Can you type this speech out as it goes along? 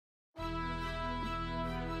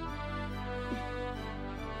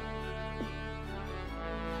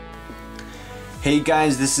Hey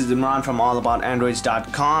guys, this is Imraan from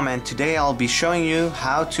AllAboutAndroids.com, and today I'll be showing you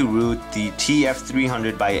how to root the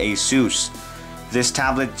TF300 by ASUS. This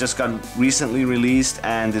tablet just got recently released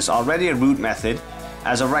and there's already a root method.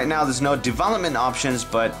 As of right now, there's no development options,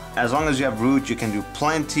 but as long as you have root, you can do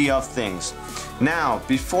plenty of things. Now,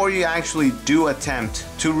 before you actually do attempt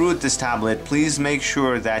to root this tablet, please make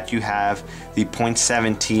sure that you have the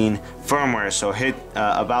 0.17 firmware. So hit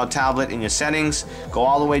About Tablet in your settings, go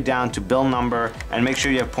all the way down to build number, and make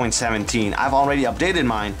sure you have 0.17. I've already updated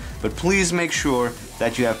mine, but please make sure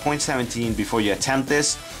that you have 0.17 before you attempt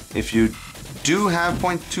this. If you do have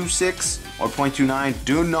 0.26 or 0.29,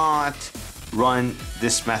 do not run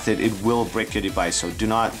this method. It will break your device, so do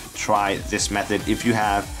not try this method if you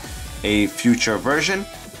have a future version.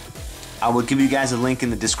 I will give you guys a link in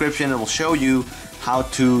the description. It will show you how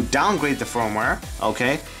to downgrade the firmware,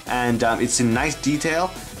 okay? And it's in nice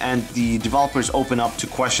detail, and the developers open up to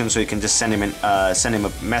questions, so you can just send him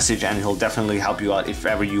a message and he'll definitely help you out if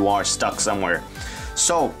ever you are stuck somewhere.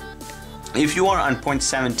 So if you are on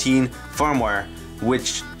 0.17 firmware,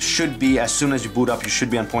 which should be, as soon as you boot up, you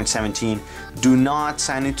should be on 0.17. Do not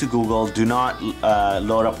sign into Google, do not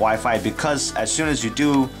load up Wi-Fi, because as soon as you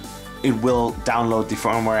do, it will download the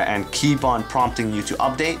firmware and keep on prompting you to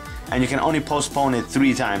update, and you can only postpone it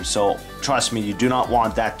 3 times. So trust me, you do not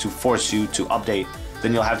want that to force you to update.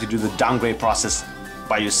 Then you'll have to do the downgrade process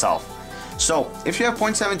by yourself. So if you have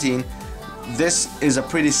 0.17, this is a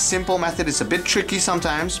pretty simple method. It's a bit tricky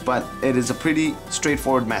sometimes, but it is a pretty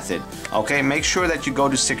straightforward method. Okay, make sure that you go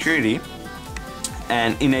to security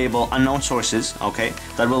and enable unknown sources. Okay,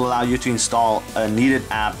 that will allow you to install a needed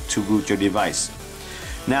app to root your device.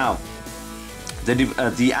 Now,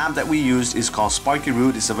 the app that we used is called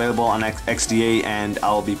SparkyRoot. It's available on XDA, and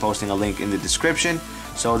I'll be posting a link in the description.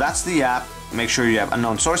 So that's the app. Make sure you have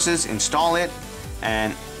unknown sources, install it,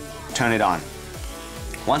 and turn it on.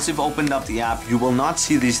 Once you've opened up the app, you will not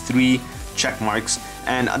see these 3 check marks,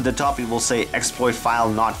 and at the top it will say exploit file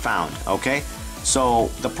not found. Okay, so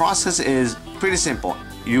the process is pretty simple.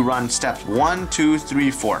 You run steps 1, 2,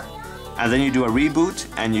 3, 4, and then you do a reboot,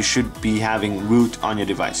 and you should be having root on your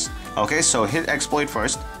device. Okay, so hit exploit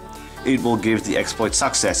first. It will give the exploit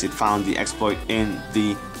success. It found the exploit in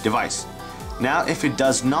the device. Now, if it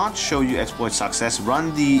does not show you exploit success,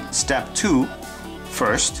 run the step 2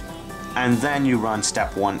 first, and then you run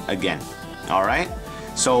step 1 again. All right,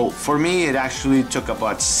 so for me, it actually took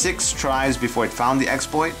about 6 tries before it found the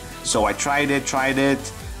exploit. So I tried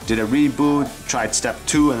it, did a reboot, tried step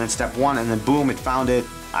 2 and then step 1, and then boom, it found it.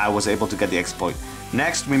 I was able to get the exploit.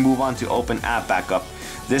 Next, we move on to Open App Backup.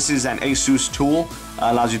 This is an ASUS tool,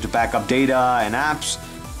 allows you to back up data and apps.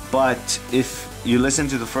 But if you listen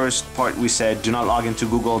to the first part, we said do not log into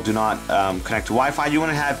Google, do not connect to Wi-Fi. You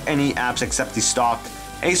want to have any apps except the stock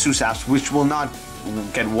ASUS apps, which will not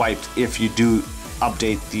get wiped if you do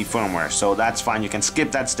update the firmware. So that's fine. You can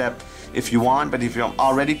skip that step if you want, but if you've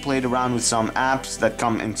already played around with some apps that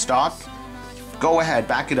come in stock, go ahead,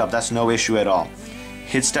 back it up. That's no issue at all.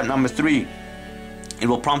 Hit step number 3. It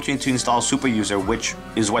will prompt you to install SuperUser, which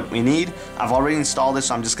is what we need. I've already installed this,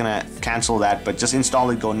 so I'm just gonna cancel that, but just install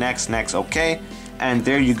it, go next, okay, and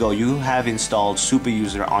there you go. You have installed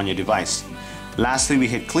SuperUser on your device. Lastly, we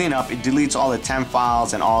hit cleanup. It deletes all the temp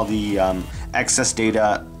files and all the excess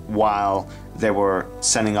data while they were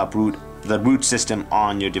setting up the root system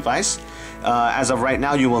on your device. As of right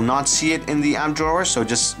now, you will not see it in the app drawer, so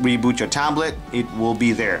just reboot your tablet. It will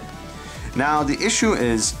be there. Now, the issue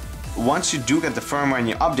is, once you do get the firmware and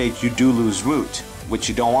you update, you do lose root, which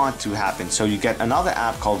you don't want to happen. So you get another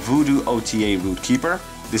app called Voodoo OTA RootKeeper.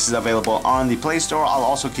 This is available on the Play Store. I'll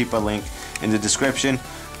also keep a link in the description.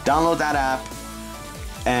 Download that app,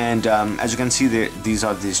 and as you can see, these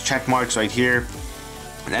are these check marks right here.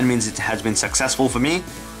 That means it has been successful for me.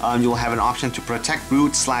 You'll have an option to protect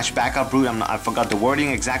root / backup root. I forgot the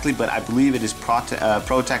wording exactly, but I believe it is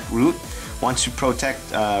protect root. Once you protect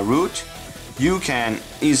root, you can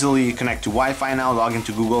easily connect to Wi-Fi now, log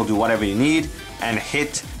into Google, do whatever you need, and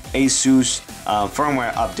hit ASUS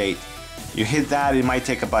firmware update. You hit that, it might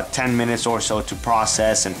take about 10 minutes or so to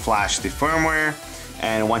process and flash the firmware.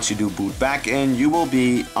 And once you do boot back in, you will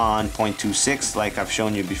be on 0.26 like I've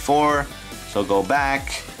shown you before. So go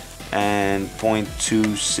back and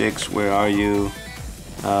 0.26, where are you?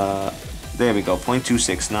 There we go,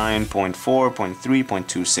 0.26, 9.4, 0.3,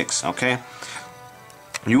 0.26, okay?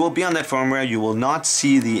 You will be on that firmware. You will not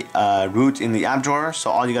see the root in the app drawer.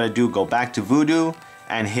 So all you gotta do, go back to Voodoo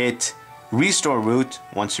and hit restore root.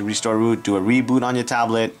 Once you restore root, do a reboot on your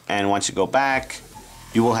tablet, and once you go back,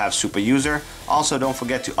 you will have SuperUser. Also, don't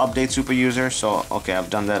forget to update SuperUser. So, okay,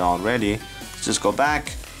 I've done that already. Let's just go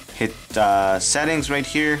back, hit settings right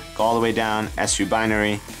here, go all the way down, SU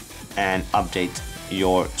binary, and update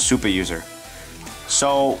your SuperUser.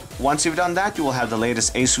 So once you've done that, you will have the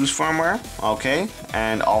latest ASUS firmware, okay,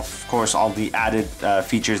 and of course all the added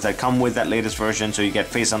features that come with that latest version. So you get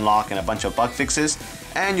face unlock and a bunch of bug fixes,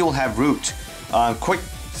 and you'll have root. Quick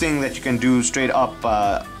thing that you can do straight up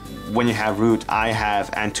when you have root, I have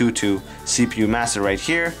Antutu CPU master right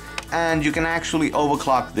here, and you can actually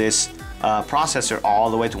overclock this processor all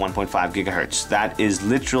the way to 1.5 gigahertz. That is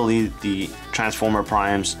literally the Transformer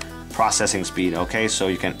Prime's processing speed, okay? So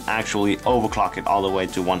you can actually overclock it all the way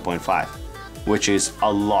to 1.5, which is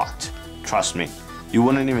a lot, trust me. You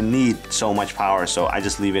wouldn't even need so much power, so I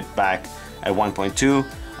just leave it back at 1.2.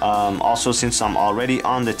 Also, since I'm already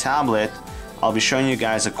on the tablet, I'll be showing you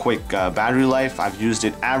guys a quick battery life. I've used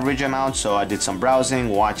it average amount, so I did some browsing,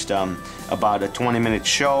 watched about a 20-minute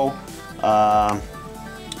show,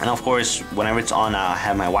 and of course, whenever it's on, I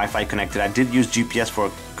have my Wi-Fi connected. I did use GPS for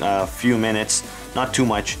a few minutes, not too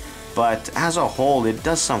much, but as a whole, it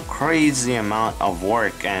does some crazy amount of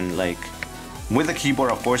work. And like with the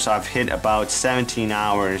keyboard, of course, I've hit about 17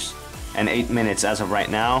 hours and 8 minutes as of right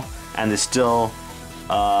now, and it's still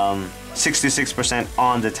 66%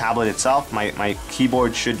 on the tablet itself. My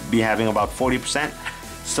keyboard should be having about 40%.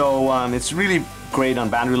 So it's really great on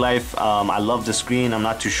battery life. I love the screen. I'm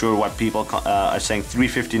not too sure what people are saying.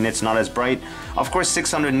 350 nits, not as bright. Of course,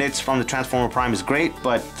 600 nits from the Transformer Prime is great,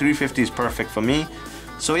 but 350 is perfect for me.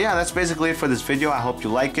 So yeah, that's basically it for this video. I hope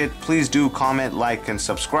you like it. Please do comment, like, and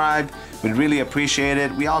subscribe. We'd really appreciate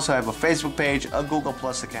it. We also have a Facebook page, a Google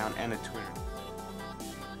Plus account, and a Twitter.